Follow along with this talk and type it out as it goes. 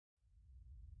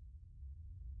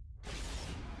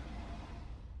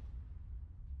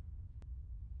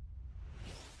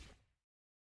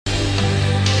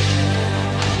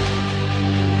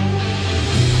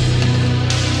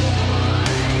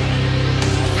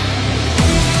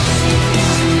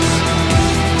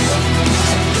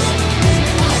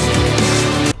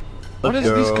What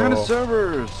is these kind of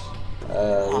servers?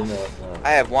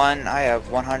 I have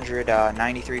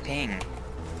 193 ping. I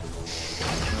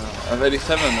have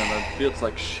 87 and it feels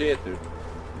like shit, dude.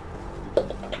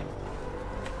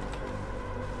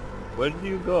 Where do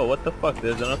you go? What the fuck?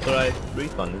 There's an authorized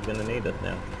refund. He's gonna need us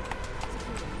now.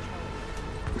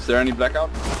 Is there any blackout?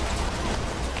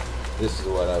 This is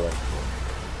what I went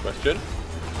for. Question?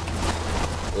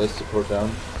 Let's support down.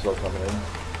 It's all coming in.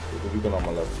 We can on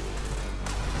my left.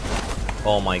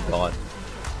 Oh my god.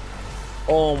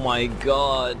 Oh my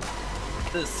god.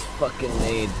 This fucking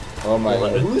nade. Oh my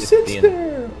god. Who sits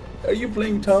there? Are you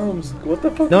playing Tomsk? What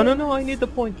the fuck? No, no, no, I need the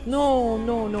point. No,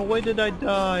 no, no, why did I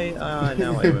die? Ah,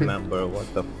 now I remember.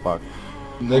 What the fuck?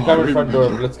 They're coming front door.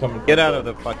 Let's come in. Get out of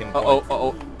the fucking point.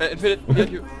 Infinite, yeah,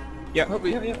 you. Yeah,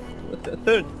 yeah.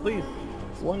 Third, please.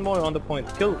 One more on the point.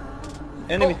 Kill.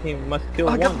 Enemy team must kill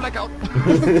one. I got blackout.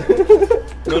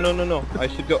 No, no, no, no. I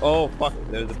should go. Oh, fuck.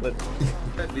 There's a blitz.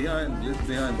 Behind,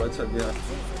 right side behind.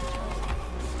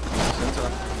 Center.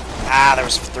 Ah, there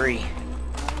was 3.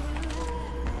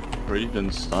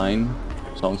 Friedenstein.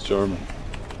 Sounds German.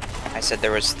 I said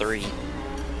there was 3.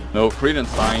 No,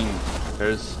 Friedenstein.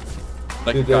 There's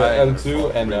like Dude, a guy.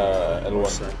 L2 and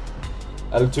L1.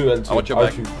 L2, I watch your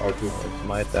back. R2. It's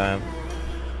my time.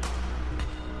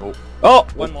 Oh. Oh!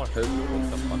 One more.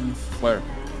 Where?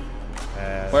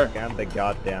 Where? Scan the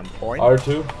goddamn point.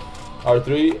 R2,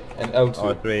 R3, and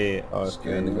L2. R3,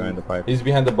 okay, behind the pipe. He's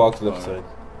behind the box left side.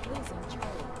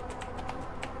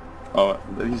 Oh,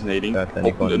 he's nading.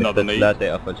 Another nade. لا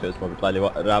تقف اسمه بيطلع لي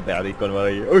رابع ريكون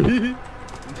وراي.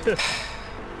 The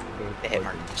hit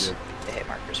markers. The hit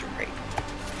markers are great.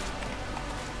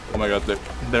 Oh my god,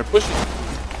 they're pushing.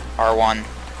 R1.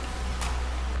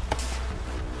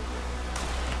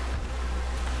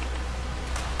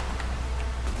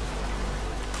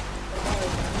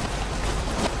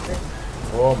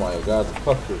 Oh my god,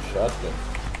 fuck your shotgun.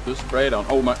 Just spray down.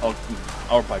 Oh my,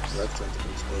 our pipes.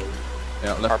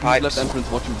 Yeah, left entrance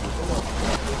watching.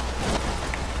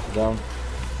 Down.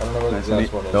 I don't know where the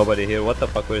last one is. Nobody here. What the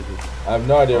fuck? Where is he? I have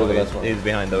no idea where the last one is. He's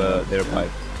behind their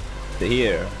pipes.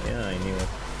 Here. Yeah, I knew it.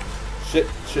 Shit.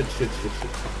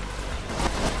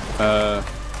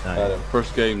 Nice.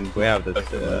 First game. We have this.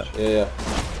 Yeah.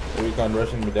 Recon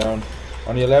rushing me down.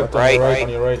 On your left, right, on your right, right. on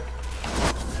your right.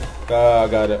 Ah, I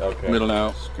got it. Okay. Middle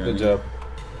now. Good job.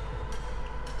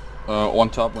 One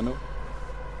top window.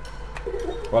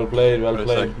 Well played, well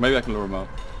played. Maybe I can lure him out.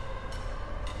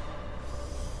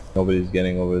 Nobody's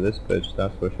getting over this pitch,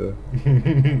 that's for sure.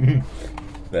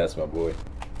 That's my boy.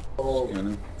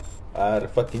 Scanning. The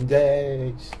fucking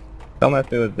days. Come at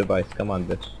me with device, come on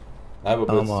bitch. I have a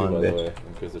blitz too, by the bitch. way,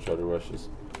 in case the shutter rushes.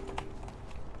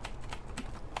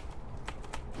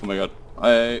 Oh my god.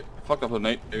 I fucked up the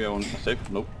nade. Maybe I won't save.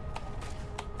 Nope.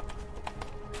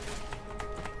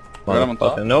 Right, I'm on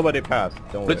top. Nobody passed,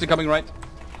 don't Blitzy worry. coming right.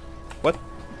 What?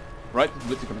 Right,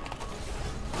 Blitzy coming.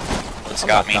 It's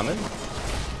got me. Coming.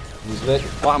 He's lit.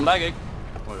 Oh, I'm lagging.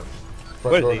 Oh, yeah.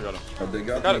 Where's he? Got him. They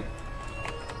Got got him.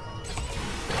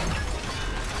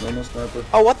 No more sniper.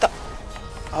 Oh, what the?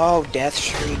 Oh, Death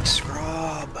Streak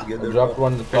Scrub. I dropped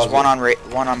one in the There's closet.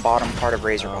 one on bottom part of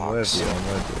Razor I'm with Box. you, I'm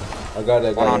with you. I got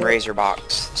it, One on it. Razor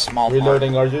Box. Small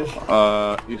Reloading, part.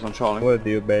 Arjush. He's on Charlie. With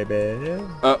you, baby.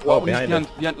 Well, behind left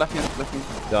him. hand, left hand.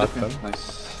 Got Left hand. him.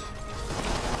 Nice.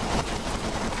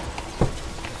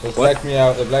 They blacked me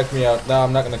out, they blacked me out. No,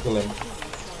 I'm not gonna kill him.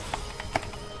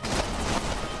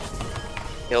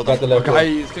 Killed Got the him. left one.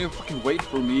 Guys, can you fucking wait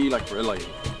for me, like, really?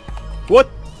 What?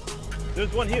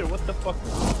 There's one here, what the fuck?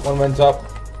 One went up.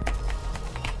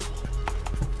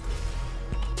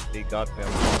 He got him.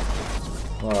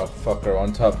 Oh, fucker,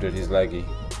 on top, dude, he's laggy.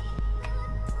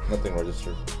 Nothing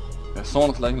registered. Yeah,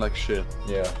 someone's lagging like shit.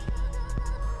 Yeah.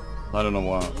 I don't know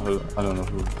why. I don't know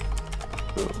who.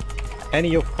 Any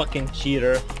you fucking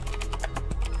cheater.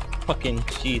 Fucking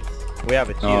cheats. We have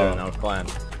a cheater in our clan.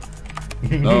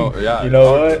 No, yeah. You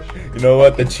know what? You know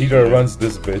what? The cheater runs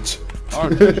this bitch.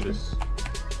 Arjush is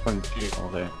fucking cheating all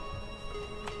day.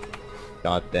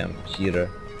 Goddamn cheater.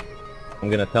 I'm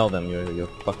gonna tell them you're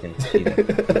fucking cheating.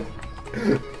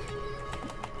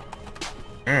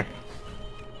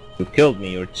 You killed me,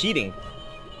 you're cheating.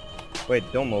 Wait,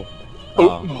 don't move.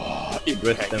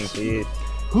 Rest in peace.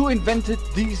 Who invented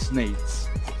these nades?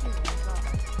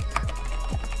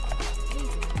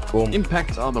 Boom.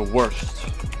 Impacts are the worst.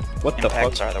 What the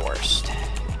Impacts fuck? are the worst.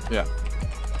 Yeah.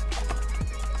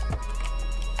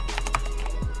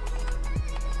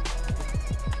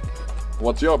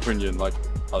 What's your opinion? Like,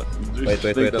 do you Wait,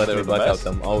 think let that they're me the black out best?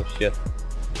 them. Oh shit.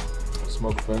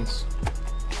 Smoke fence.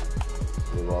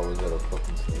 They're always at a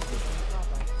fucking smoke.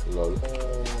 Lol.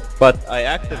 But I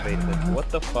activated. What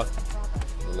the fuck?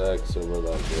 Lag server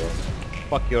lag, bro.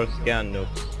 Fuck your scan,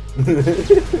 noobs.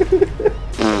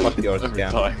 Fuck your Every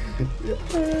scan. time.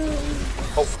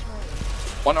 Oh,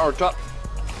 1 hour top.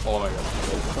 Oh my god.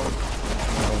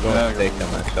 I'm going to take them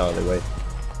actually, wait.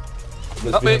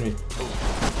 Let's Help behind me. me.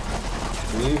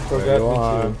 We There forgot you me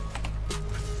are. too.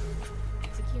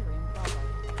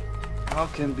 How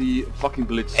can be fucking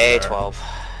blitz? A12.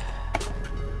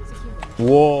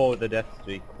 Whoa, the death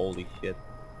streak, holy shit.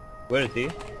 Where is he?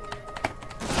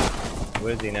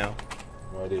 Where is he now?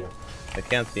 No idea. I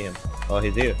can't see him. Oh,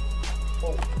 he's here.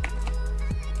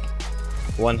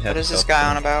 One headshot. What is this guy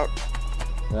on about?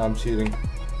 Yeah, I'm cheating.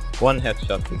 One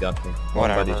headshot he got me. One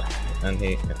Whatever. body, and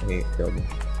he killed me.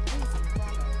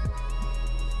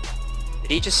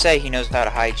 Did he just say he knows how to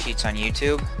hide cheats on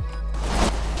YouTube?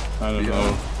 I don't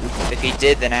know. If he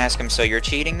did, then ask him, so you're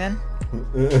cheating then?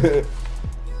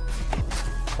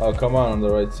 Oh, come on the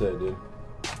right side, dude.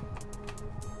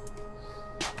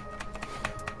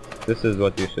 This is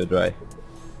what you should write.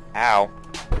 Ow.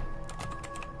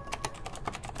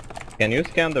 Can you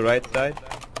scan the right side?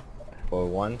 For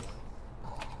once?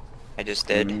 I just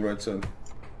did. Right side.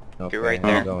 Okay, You're right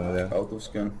I'm there. going there. Out of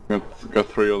scan. Got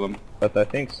 3 of them. But I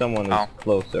think someone is Oh.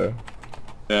 closer.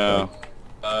 Yeah.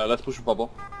 Let's push a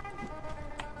bubble.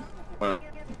 Well,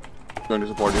 going to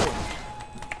support you. Oh,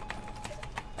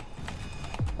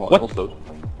 What? That was load.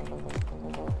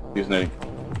 He's nading.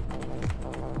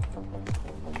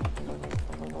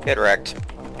 Get wrecked.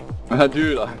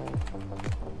 Dude,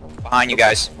 Behind you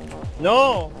guys.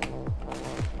 No!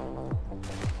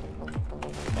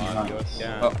 Fuck your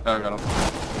scan. oh, I got him.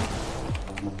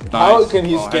 How Nice. can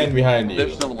he Oh, scan hey. behind you?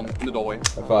 There's another one in the doorway.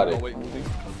 Aphotic. Doorway,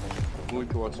 moving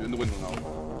towards you, in the window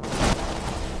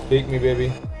now. Take me, baby.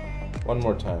 One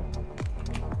more time.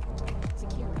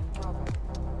 Securing Bravo.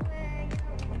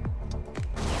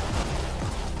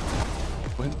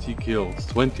 20 kills,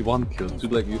 21 kills,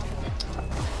 dude, like you.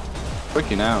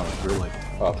 Freaking out, you're like.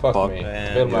 Oh, fuck Fuck. me.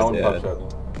 Man, Failed my you're own pop dead.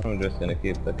 shot. I'm just gonna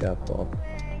keep the cap off.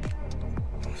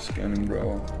 Scanning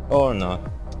Bravo. Or not.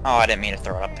 Oh, I didn't mean to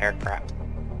throw it up there. Crap.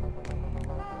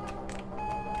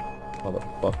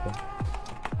 Motherfucker.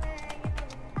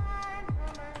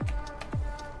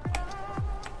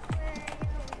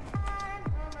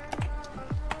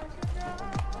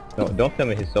 No, don't tell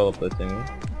me he's solo blitzing me.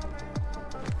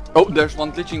 Oh, there's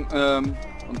one glitching, on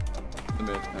the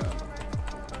mid,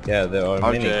 Yeah, there are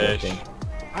many Rajesh. glitching.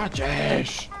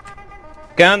 Rajesh!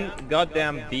 Can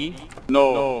goddamn B?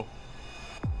 No.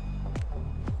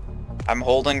 I'm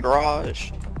holding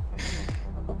garage.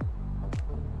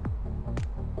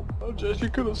 Rajesh, you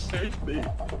could have saved me.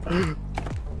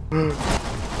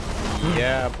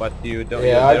 Yeah, but you don't.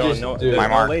 Yeah, I they don't just know. do. There's My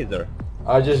no mark. laser.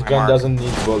 Our just My gun mark. doesn't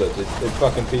need bullets. It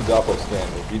fucking feeds off of scan.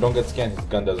 If you don't get scanned, his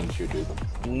gun doesn't shoot, dude.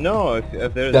 No,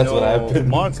 if there's That's what no happened.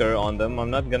 marker on them, I'm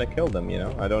not gonna kill them. You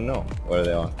know, I don't know where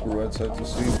they are. Right side to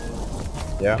see.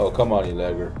 Yeah. Oh, come on, you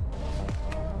lagger.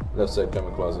 Left side,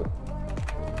 coming closet.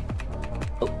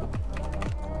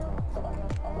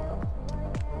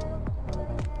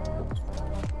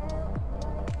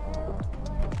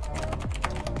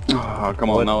 Oh, come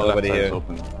on, What? now left Nobody side's here.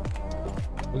 open.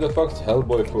 Who the fuck's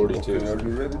Hellboy 42? Okay, are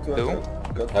you ready to Who?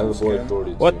 attack? Got full Hellboy scan.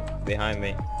 42. What? Behind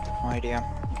me. No idea.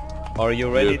 Are you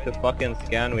ready Yeah. to fucking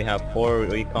scan? We have 4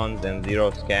 recons and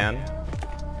 0 scan.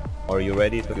 Are you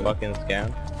ready to Okay. fucking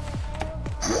scan?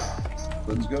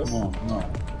 Let's go. No.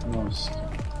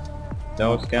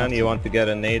 No scan? You want to get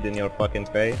a nade in your fucking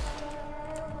face?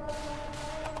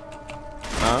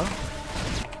 Huh?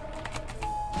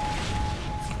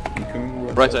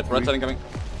 Incoming Right side three. incoming.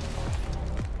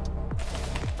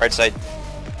 Right side.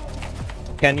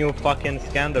 Can you fucking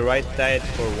scan the right side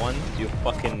for once, you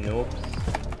fucking noobs?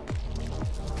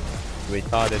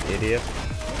 Retarded idiot.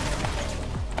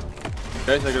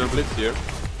 Guys, I got a blitz here.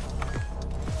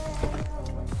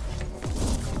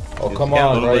 Oh, You come scan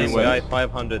on, the right same way side.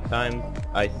 500 times.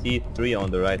 I see 3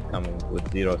 on the right coming with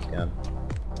 0 scan.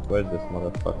 Where's this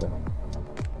motherfucker?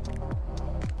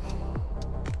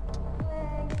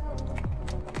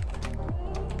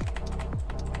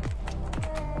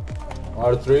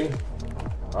 R3,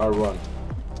 R1.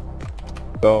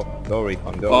 Go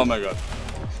recon, go. Oh my god.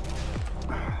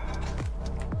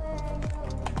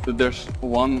 Dude, there's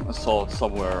one assault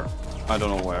somewhere. I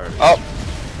don't know where. Oh!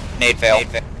 Nade fail. Nade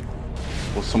fail.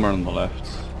 It was somewhere on the left.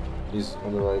 He's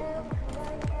on the right.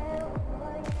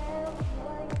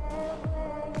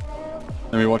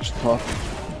 Let me watch the top.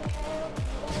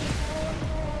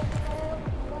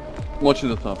 Watching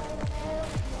the top.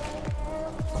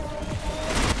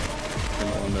 No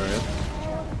one there yet.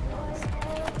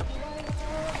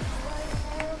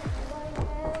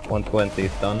 120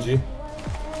 is done. G.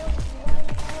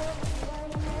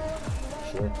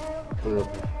 Sure. Put it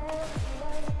up.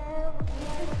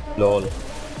 Lol.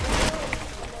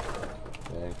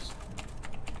 Thanks.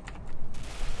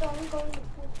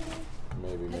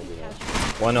 Maybe not.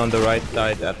 One on the right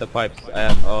side at the pipes.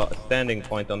 Standing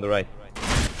point on the right.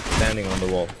 Standing on the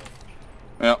wall.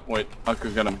 Yeah, wait, I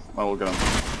could get him. I will get him.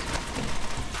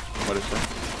 What is that?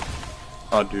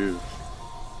 Oh, dude.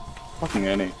 Fucking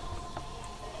any.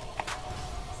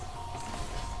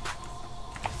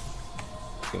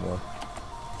 Fucking one.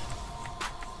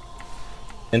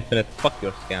 Infinite, fuck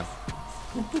your scan.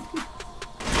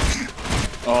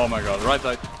 Oh my god, right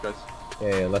side, guys.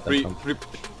 Yeah, let them come. Three.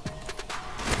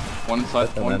 One side,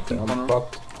 them one enter. I'm corner.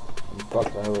 fucked. I'm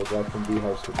fucked. I have a guy from B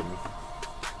house with me.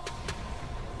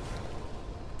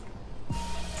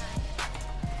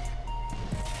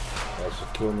 That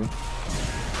should kill me.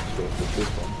 Should have put this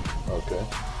one.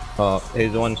 Okay.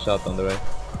 He's one shot on the right.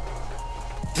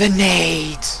 The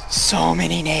nades! So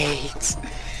many nades!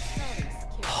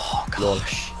 Oh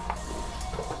gosh.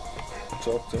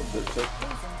 Top, left top.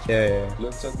 Yeah.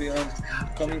 Left side behind.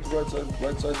 Coming to right side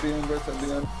behind, right side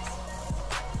behind.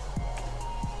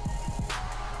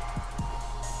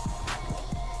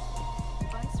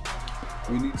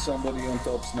 We need somebody on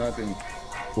top sniping.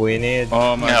 We need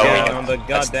Oh my No, getting god. on the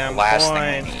That's the goddamn last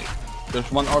thing point. we need.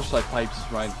 There's one outside pipes,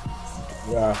 right?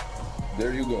 Yeah.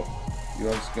 There you go. You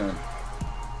have scan.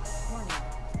 Warning.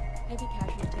 Heavy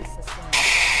casualties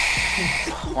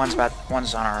sustained.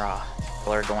 One's on our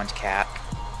alert, the one's cat.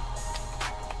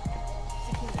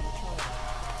 Security Charlie.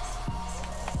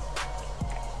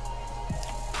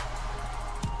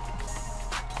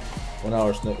 1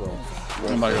 hour snip room.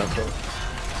 Oh my god.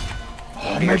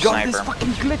 Oh my god, this fucking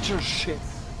glitcher shit!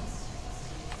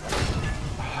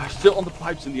 Still on the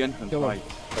pipes in the entrance, right?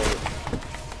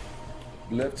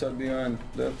 Left side behind.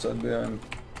 Left side behind.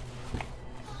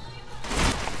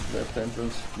 Left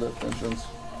entrance. Left entrance.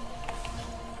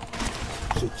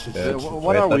 Shit. Yeah,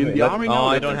 What are we in the army now? Oh,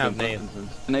 I don't have names.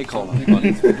 An A column.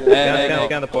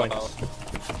 Scan the point.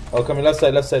 Oh, coming left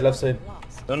side. Lost.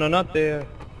 No, not there.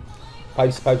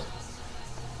 Pipes.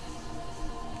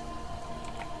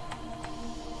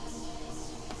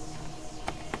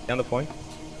 Scan the point.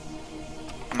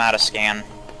 I'm out of scan.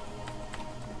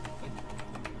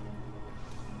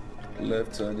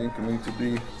 Left side incoming to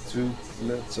B2.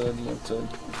 Left side. Security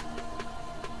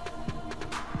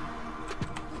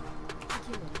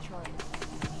Charlie.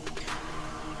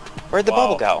 Where'd the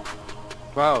bubble go?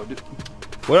 Wow,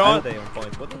 Where are they on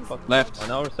point? What the fuck? left,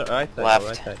 On our right side. Left. Or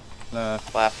right side.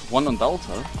 Left. one on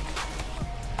Delta.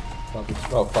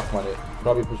 Oh, fuck my name.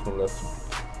 Probably push from left.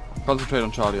 Concentrate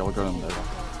on Charlie, I'll go in there.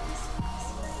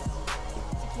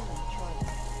 Security Charlie.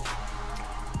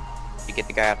 You get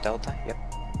the guy up Delta? Yep.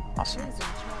 Awesome. Losing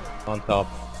Charlie. On top.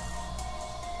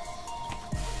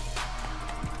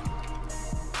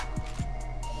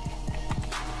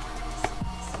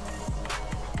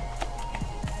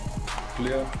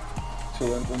 Clear.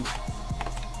 2 entrance.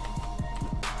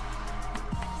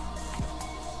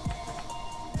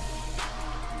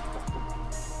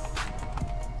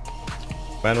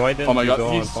 Man, why didn't Oh my you god, go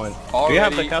on he's point? Do you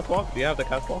have the already- catwalk?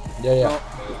 Yeah.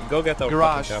 Go get our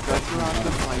Garage, fucking guys, catwalk. garage,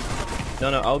 left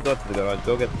side. No, I'll go to the garage.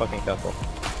 Go get fucking catwalk.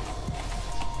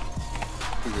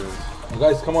 Oh,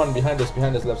 guys, come on, behind us,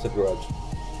 left side garage.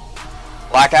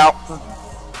 Blackout! God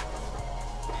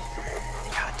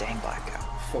dang blackout.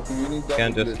 Fucking, we need double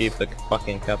Can't just blitz. keep the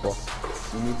fucking catwalk.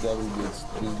 We need double blitz.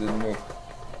 This didn't work.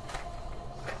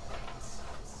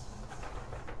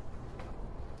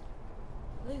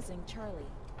 Losing Charlie.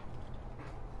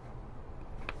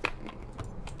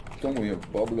 Don't we have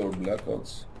bubble or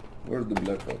blackouts? Where are the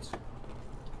blackouts?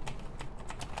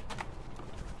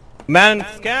 Man,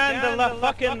 scan the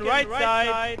fucking right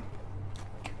side.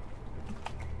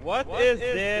 What is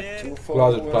this? Too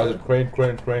far away.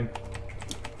 Closet, crane.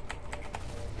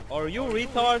 Are you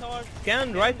retard?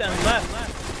 Scan right and left.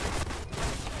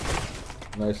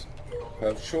 Nice.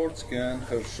 Have short scan,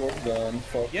 have short gun,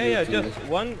 fuck Yeah, you too. just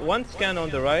one scan on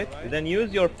the right, then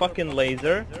use your fucking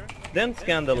laser, then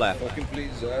scan the left. Fucking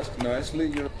please ask nicely,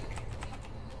 you're...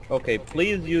 Okay,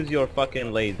 please use your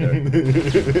fucking laser.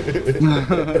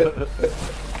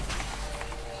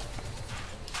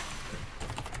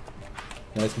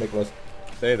 Nice, McLastschrift.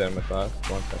 Stay there,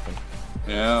 McLastschrift. 1 second.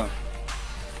 Yeah.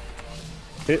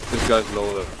 This guy's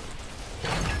low there.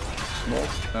 Smoke.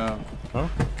 Yeah. Huh?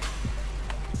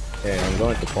 Yeah, I'm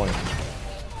going to point.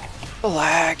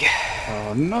 Lag.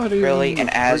 Not even Really? An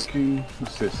as- freaking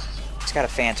assist. He's got a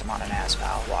phantom on an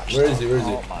Asval. Watch. Where is he?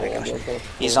 Oh my gosh.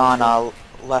 He's on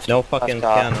left. No fucking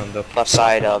left, scan on the left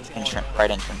side of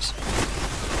right entrance.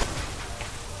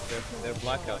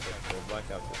 blackout. They're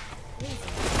blackout.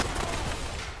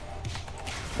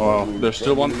 Oh, there's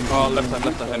still one. Oh, left side,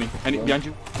 Henny. Henny, behind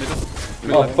you.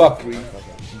 Middle. Oh fuck!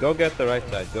 Go get the right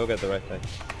side. Go get the right side.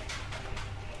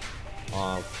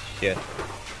 Oh shit.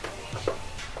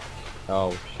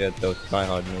 Oh shit, those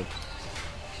tryhard moves.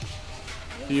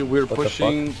 See, we're What the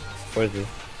pushing, Where is he?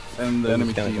 and the Where's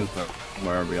enemy the team is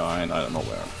somewhere behind. I don't know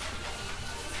where.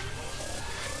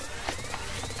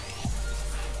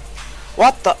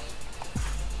 What the?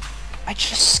 I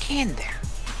just scanned there.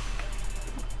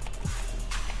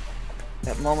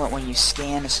 That moment when you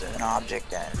scan an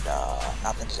object and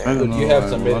nothing's I there. don't Dude, you know, have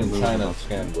some I made in love China those.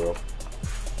 scan, bro.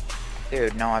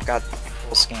 Dude, no, I've got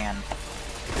full scan.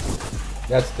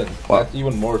 That's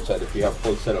even more sad if you have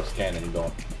full set of scan and you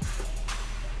don't.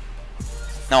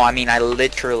 No, I mean, I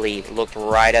literally looked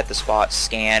right at the spot,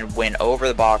 scanned, went over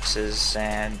the boxes,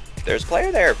 and there's a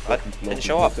player there, but didn't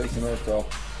show up. 16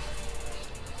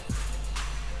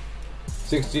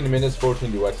 minutes,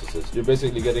 14 device assists. You're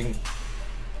basically getting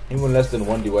even less than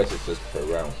 1 device assist per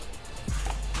round.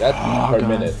 That's per God.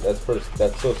 minute. That's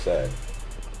so sad.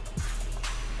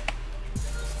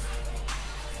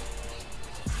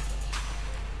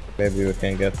 Maybe we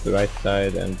can get the right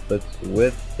side and blitz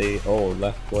with the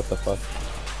left. What the fuck?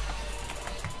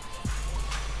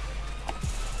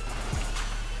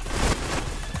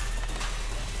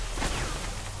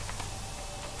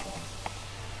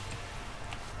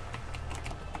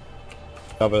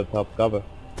 Cover top, cover.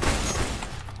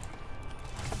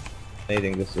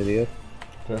 Nading this idiot.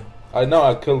 Okay. I know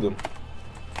I killed him.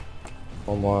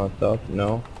 One more on top,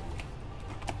 no.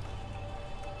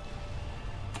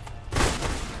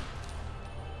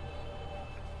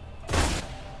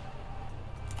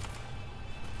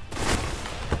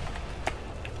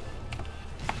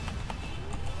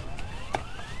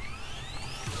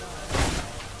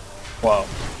 Wow.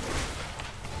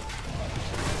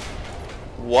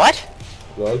 What?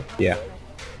 Good. Yeah.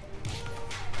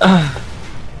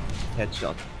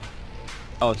 Headshot.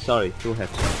 Oh, sorry, 2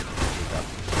 headshots.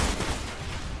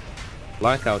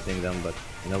 Blackouting them, but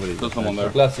nobody's. There's someone there.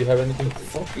 Glass, you have anything?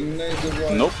 Fucking laser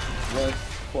right. Nope. Right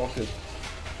pocket.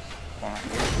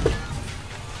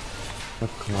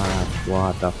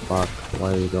 What the fuck?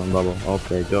 Why are you going bubble?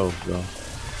 Okay, go.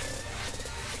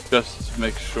 Just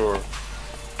make sure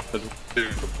that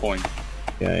we're the point.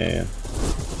 Yeah.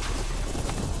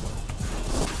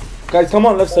 Guys, come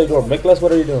on, left side door. McLastschrift,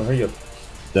 what are you doing? Hurry up.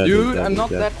 Dude, I'm not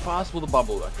that fast with the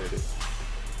bubble. Okay, dude.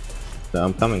 No,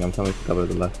 I'm coming to cover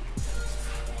the left.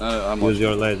 I'm Use watching.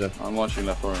 your laser. I'm watching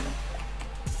left or right.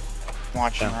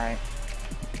 Watching Yeah. right.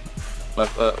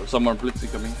 Left, somewhere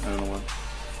blitzing coming. I don't know where.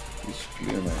 He's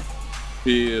clear, man.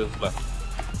 He is left.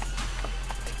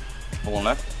 Someone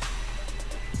left.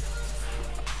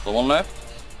 Someone left.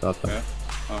 Got them. Okay.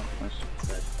 Oh, nice.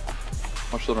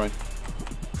 Watch the right.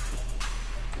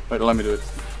 Wait, let me do it.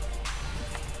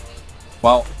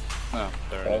 Wow. Oh,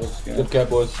 there it is. Good cap,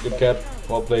 boys. Good cap.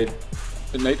 Well played.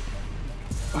 Good Nate.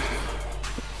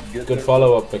 Good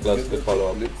follow up, McLastschrift. Good follow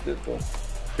up.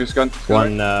 Who's gun?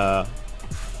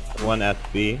 One at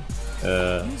B.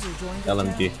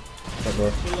 LMG.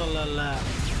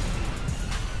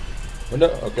 Window.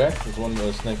 Okay. There's one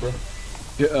sniper.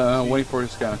 Yeah, waiting for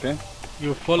his scan, okay?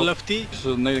 You full lefty?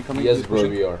 So Nate coming. Yes, he's bro.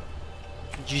 pushing. We are.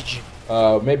 GG.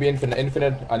 Maybe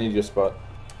infinite. I need your spot.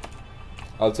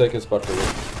 I'll take his spot for you.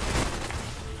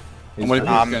 I'm waiting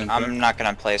for his scan. I'm not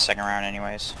gonna play a second round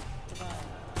anyways.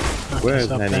 Where is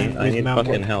Henny? I need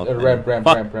fucking help. Ramp.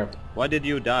 Fuck. Why did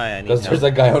you die? I need Because there's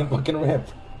help. a guy on fucking ramp.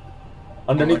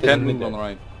 Underneath I can't it. move on the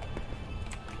right.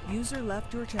 User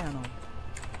left your channel.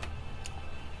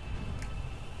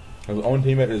 His own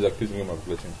teammate is accusing him of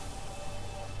glitching.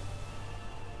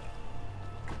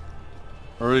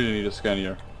 I really need a scan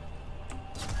here.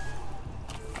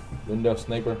 Window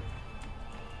sniper.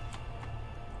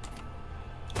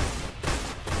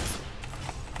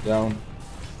 Down.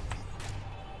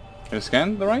 Can you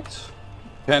scan the right?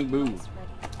 Can't move.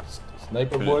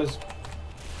 Sniper boys.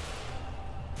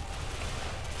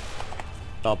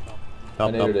 Top.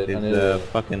 I needed it, I He's needed it.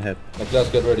 fucking hit.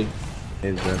 McLastschrift, get ready.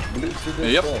 He's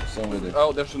Yep. Somewhere.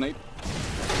 Oh, there's a Nate.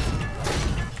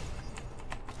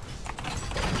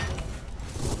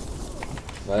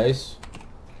 Nice.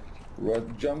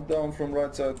 Right, jump down from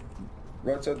right side.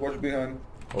 Right side, watch behind.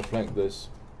 I'll flank this.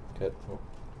 Cat. Oh.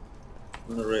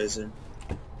 The razor.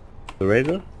 the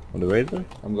razor. On the razor.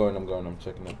 I'm going, I'm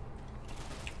checking it.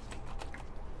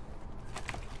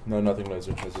 No, nothing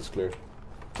laser. This is clear.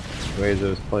 Razor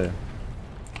is player.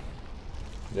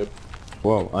 Yep.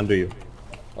 Whoa, under you.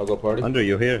 I'll go party. Under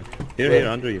you, here. Where? Here,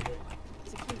 under you.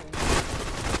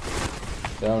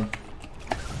 Down.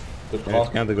 Good Can you call.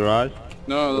 scan the garage?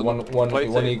 No, The one play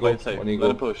safe, eagle. play safe. One Let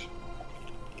eagle. it push.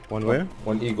 One where?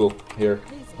 One eagle here.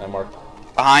 I marked.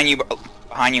 Behind you,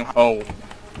 behind you. Oh.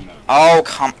 Oh,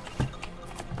 come.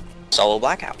 Solo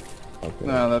blackout. Okay.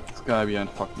 No, that guy behind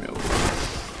fucked me over.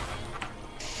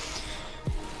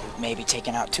 Maybe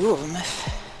taking out 2 of them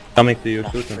if Coming to you,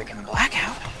 not shoot him. freaking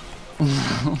blackout.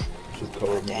 Just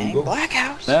cover him. Dang Eagle.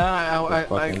 blackout. Yeah, I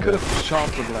fucking could have shot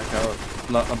the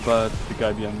blackout, but the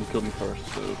guy behind me killed me first,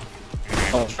 so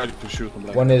I was trying to shoot the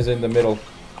blackout. One is in the middle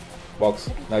box.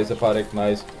 Nice, Aphotic.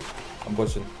 Nice. I'm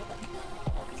pushing.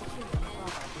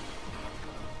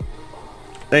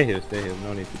 Stay here,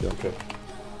 no need to go. Okay.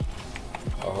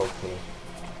 I'll help you.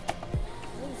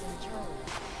 Losing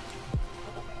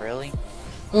Charlie. Really?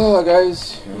 Oh,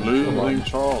 guys. Losing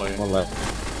Charlie. One left.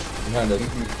 Behind us.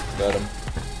 Got him.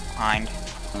 Behind.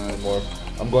 One more.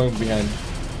 I'm going behind.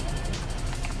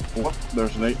 What?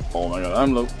 There's an 8. Oh my god,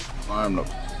 I'm low. I'm low.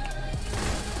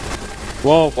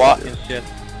 Whoa, What? fucking shit.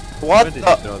 What Where did the?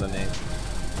 you throw the nade?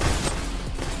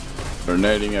 They're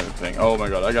nading everything. Oh my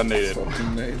god, I got naded.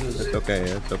 Fucking nades. It's okay,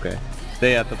 it's okay.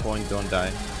 Stay at the point, don't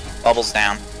die. Bubbles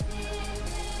down.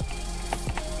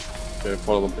 Okay,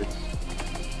 follow them, please.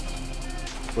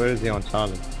 Where is he on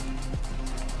Charlie?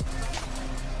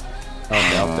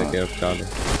 Okay, I'll take care of Charlie.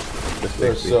 Just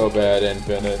They're take so bad,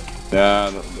 Infinite. Yeah,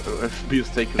 the FP is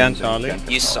taken. Can Charlie?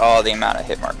 You saw the amount of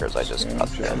hit markers I just Yeah, got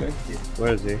there. Charlie.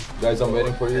 Where is he? Guys, I'm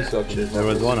waiting for you so I can... There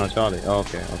was one on Charlie. Oh,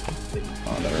 okay, okay.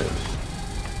 Oh, there it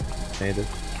is. Made it.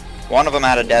 One of them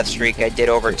had a death streak. I did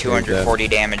over 240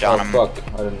 damage on Oh, him.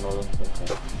 fuck. I didn't know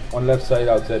that. Okay. One left side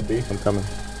outside B. I'm coming.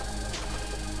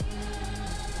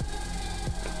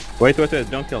 Wait,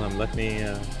 don't kill him. Let me,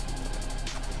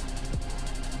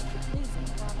 Losing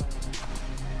Bravo.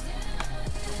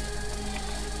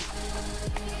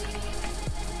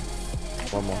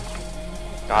 one more.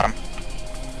 Got him.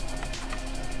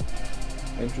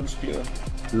 Entrance clear.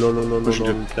 Push it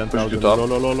to- 10,000. push it to top.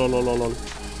 Lol.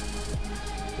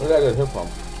 Where did I get hit from?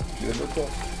 Clear the top.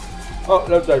 Oh,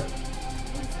 left side.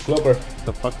 Cloaker.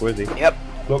 The fuck, where is he? Yep.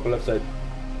 Cloaker left side.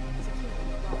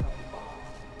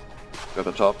 Got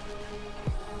the top.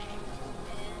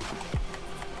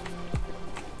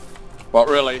 What,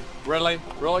 really? Really?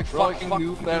 Fucking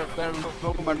noob. They're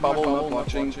smoking my bubble, not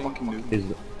watching. Fucking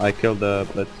noob. I killed the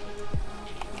blitz.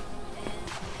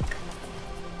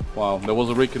 Wow, there was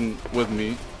a recon with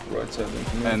me, Right side.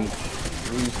 and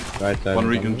Right side. one I'm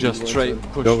recon coming. just straight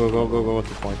pushed. Go, what's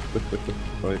the point? Quick.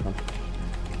 Before you come.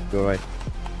 Go right.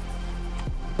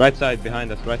 Right side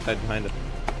behind us,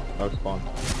 Our spawn.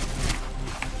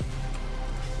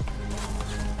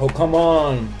 Oh, come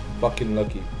on. Fucking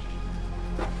lucky.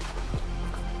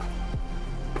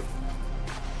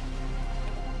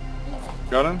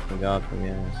 Got him? We got him,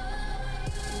 yeah.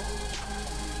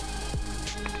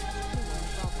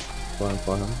 Going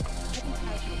for him.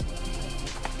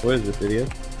 Where is this idiot?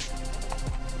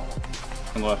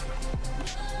 On left.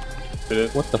 Hit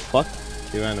it. What the fuck?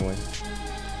 He ran away.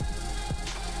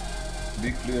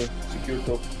 Be clear. Secure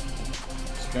top.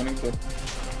 Scanning top.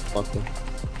 Fuck him.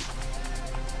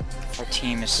 Our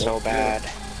team is so bad.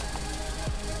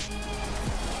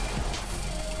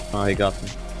 Oh, he got me.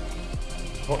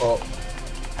 Uh-oh.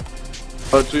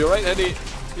 To your right, Eddie.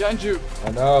 Behind you.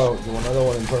 I know. There's another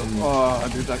one in front of me. Oh,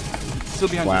 dude, like, still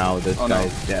behind you. Wow, this Oh, no.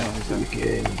 guy's dead. No, he's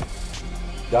dead.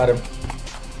 Got him.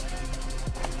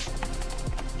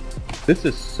 This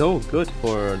is so good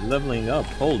for leveling up.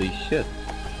 Holy shit.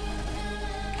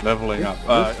 Leveling up.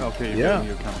 Okay, yeah.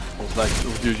 you count. I was like,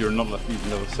 oh, dude, you're not even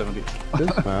level 70.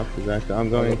 This map is actually. I'm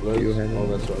going to you, Henny. Oh,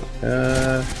 that's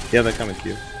right. Yeah, they're coming to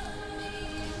you.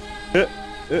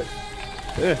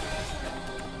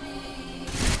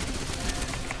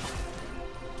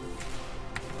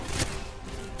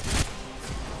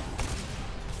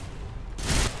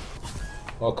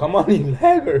 Oh, come on, you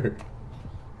lagger.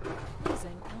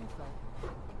 Losing Alpha.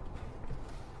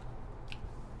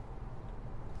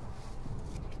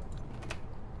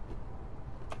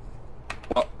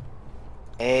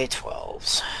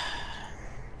 A12s.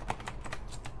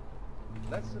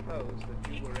 Let's suppose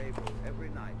that you were able every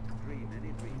night to dream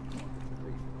any dream you wanted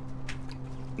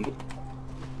to dream.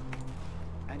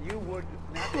 And you would,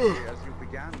 naturally, as you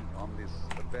began on this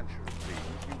adventure of dreams,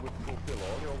 you would fulfill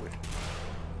all your wishes.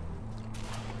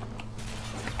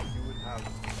 You would have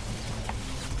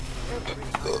every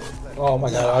night pleasure. Oh my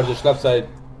god, Arjus, left side.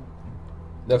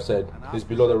 Left side. And He's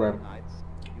after below the certain ramp. nights,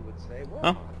 you would say, well,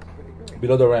 Huh? that's pretty great.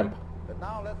 Below the ramp. But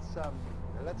now let's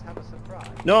have a surprise.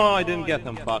 No, I didn't get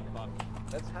him. Fuck.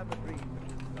 Let's have a dream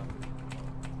which is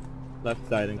something. Left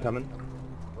side incoming.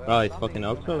 Well, Oh, it's something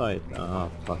fucking ultralight.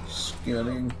 Oh, fuck.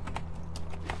 Scanning.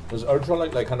 Does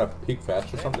ultralight like kind of peak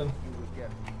fast or something? you would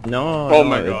No, Oh no,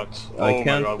 my god. Oh I my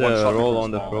can't God, one shot roll from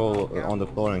on the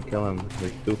floor and kill him.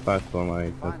 He's too fast for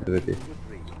my sensitivity.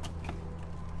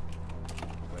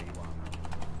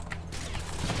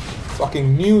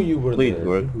 Fucking knew you were Please there.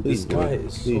 work. This Please guy work.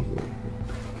 is Please so... work.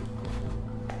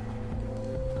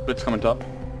 Blitz coming top.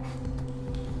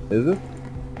 Is it?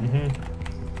 Mm-hmm.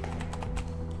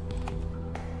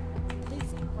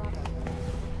 Losing Bravo.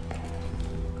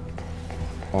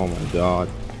 Oh my god.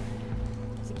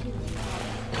 Securing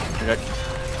Okay.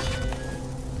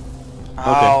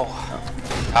 Oh,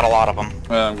 got a lot of them.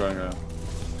 Yeah, I'm going.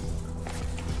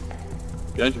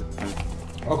 Behind you.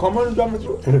 Oh, come on, damn it.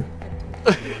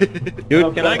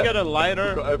 Dude, can I get a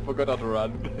lighter? I forgot how to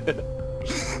run.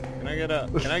 Can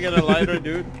I get a lighter,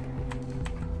 dude?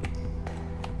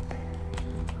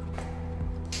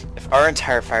 If our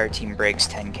entire fire team breaks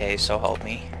 10k, so help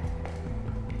me.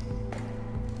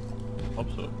 Hope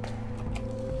so.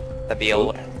 That'd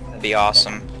be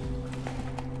awesome.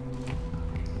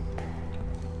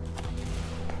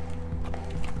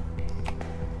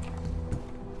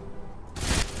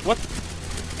 What?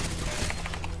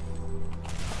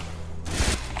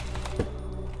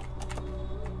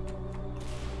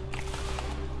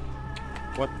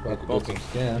 What? About to get some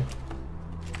scan.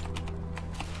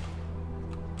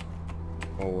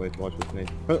 Oh wait, watch this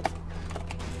nade.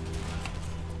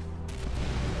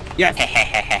 Yes!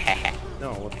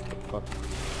 No, what the fuck?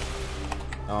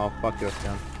 Oh, fuck your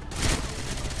scan.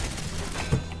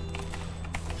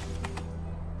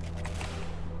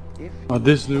 If Oh,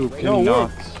 this noob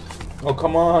cannot. Oh,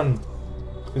 come on.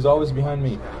 He's always behind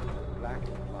me. black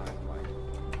implies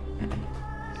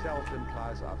white, self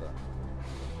implies other,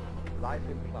 life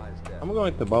implies death. I'm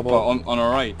going to bubble Oh, on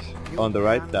our right. on the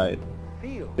right side.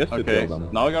 Feel, Just to Okay, kill them.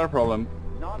 now I got a problem.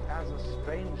 not as a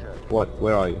stranger, What?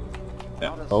 Where are you? Yeah.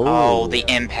 not as Oh, the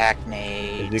impact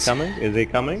nades. Is he coming? Is he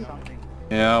coming? something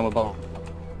Yeah, I'm about.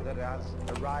 that has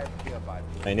arrived here by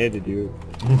I needed you.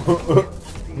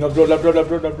 Left row, left row, left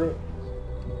row, left row.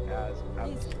 as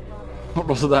Losing Bravo. What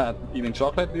was that? Eating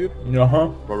chocolate, dude? Uh-huh.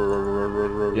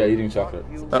 Yeah, Yeah, eating chocolate.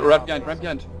 right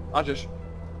behind. Ajish.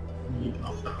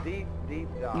 deep, deep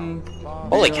down. far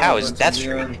Holy Yeah, cow, is that's that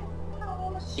the streak?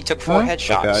 He took 4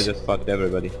 headshots. Okay, I just fucked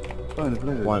everybody.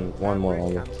 One more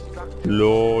only. constructive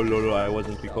Lol, I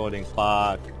wasn't recording.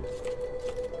 Fuck.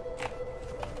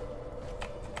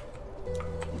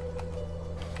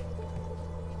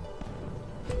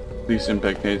 These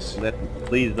impact nades.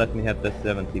 Please let me have the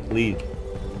 70, please.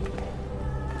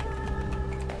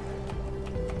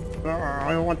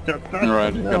 I want to.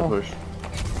 Alright, you gotta push.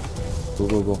 Go,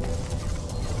 go, go.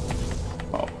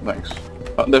 Oh, thanks.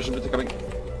 Oh, there's a bit coming.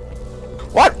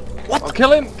 What? What? Oh,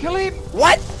 kill him! Kill him!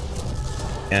 What?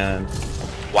 And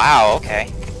Wow,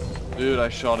 okay. Dude, I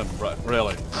shot him. Right,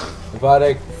 really?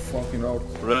 Aphotic. Fucking out.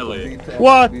 Really?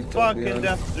 what Beat up fucking behind.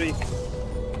 death streak?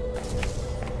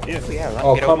 Yeah. Yeah, let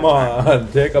Oh, get come overtime.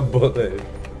 on. Take a bullet.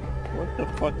 What the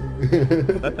fuck?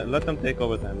 let them take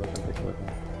overtime. Let them take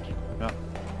overtime. Yeah.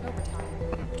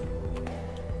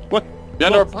 Overtime. What?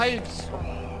 Behind our pipes!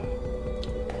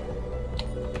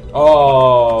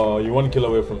 Oh, you're 1 kill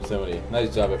away from 70.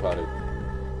 Nice job, Aphotic.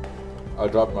 I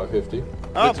dropped my 50.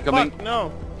 Oh It's coming. fuck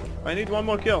no! I need one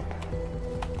more kill.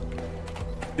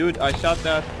 Dude, I shot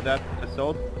that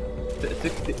assault.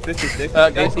 60, 56.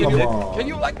 Guys, come on. can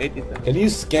you like 87. Can you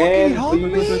scan, Fucking help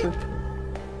please? me?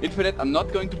 Infinite? I'm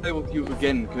not going to play with you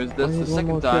again because that's need the one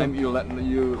more second time you let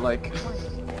you like.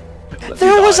 let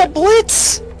There me was die. a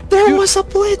blitz! There Dude, was a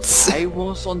blitz! I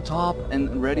was on top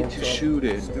and ready to shoot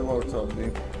it. Still out top, B.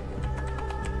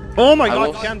 Oh my I god,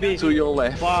 was can be. to your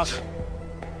left. Fuck.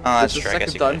 Oh, that's It's the true, I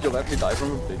guess second you time could. you let me die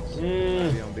from a blitz.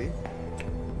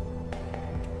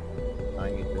 I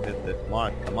need to hit this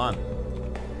mark. Come on.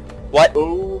 What?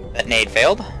 Oh. That nade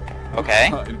failed? Okay.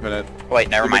 Infinite. Wait,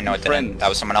 never We're mind, no it making didn't. friends. That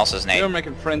was someone else's We are nade.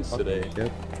 making friends today.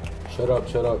 Shit. Shut up,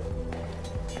 shut up.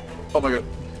 Oh my god.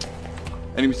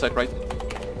 Enemy side right.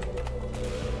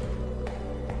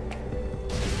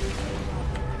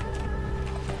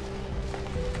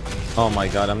 Oh my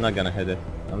god, I'm not gonna hit it.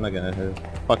 I'm not gonna hit it.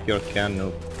 Fuck your scan,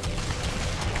 noob.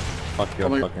 Fuck your Oh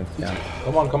my- fucking scan.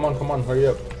 Come on, come on, come on, hurry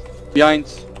up. Behind.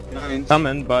 Behind.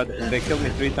 Coming, but they killed me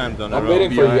 3 times on a I'm row. waiting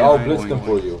for you, behind, I'll behind, blitz them behind.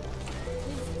 for you.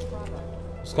 Losing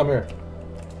Bravo. Just come here.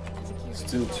 Securing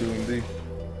Still 2 in B.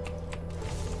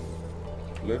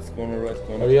 Left corner, right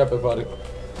corner. Hurry up, Aphotic.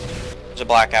 There's a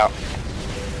blackout.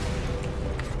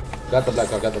 Got the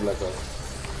blackout, got the blackout.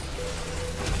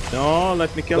 No,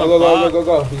 let me kill Go, him. go, go, Fuck. go,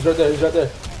 go, go. He's right there, he's right there.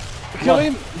 Come Kill on.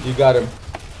 him! You got him.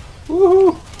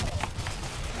 Woohoo!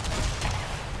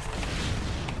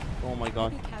 Oh my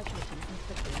god, heavy casualties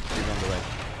inflicted. he's on the right.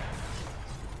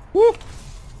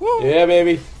 Woo! Yeah,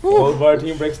 baby. Whole bar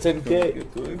team breaks 10k.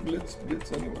 Get to it. Blitz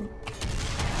anyone.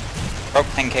 Broke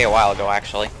 10k a while ago,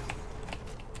 actually.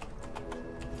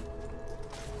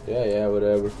 Yeah,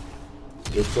 whatever.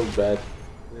 You're so bad.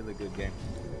 Really good game.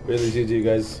 Really GG,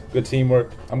 guys. Good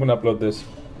teamwork. I'm gonna upload this.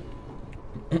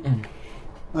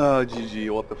 Oh, GG,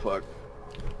 what the fuck.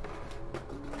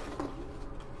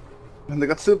 And they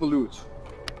got silver loot.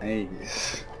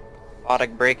 Nice.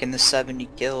 Aphotic breaking the 70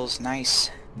 kills,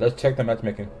 nice. Let's check the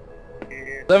matchmaking.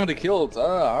 70 kills,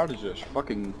 Artifice,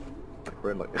 fucking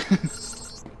red like.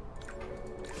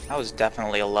 That was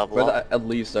definitely a level But up. at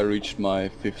least I reached my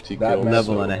 50 That kills. match-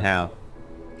 Level and a half.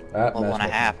 That Level and a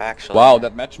matchmaking. half, actually. Wow,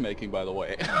 that matchmaking by the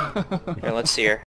way. Here, let's see here.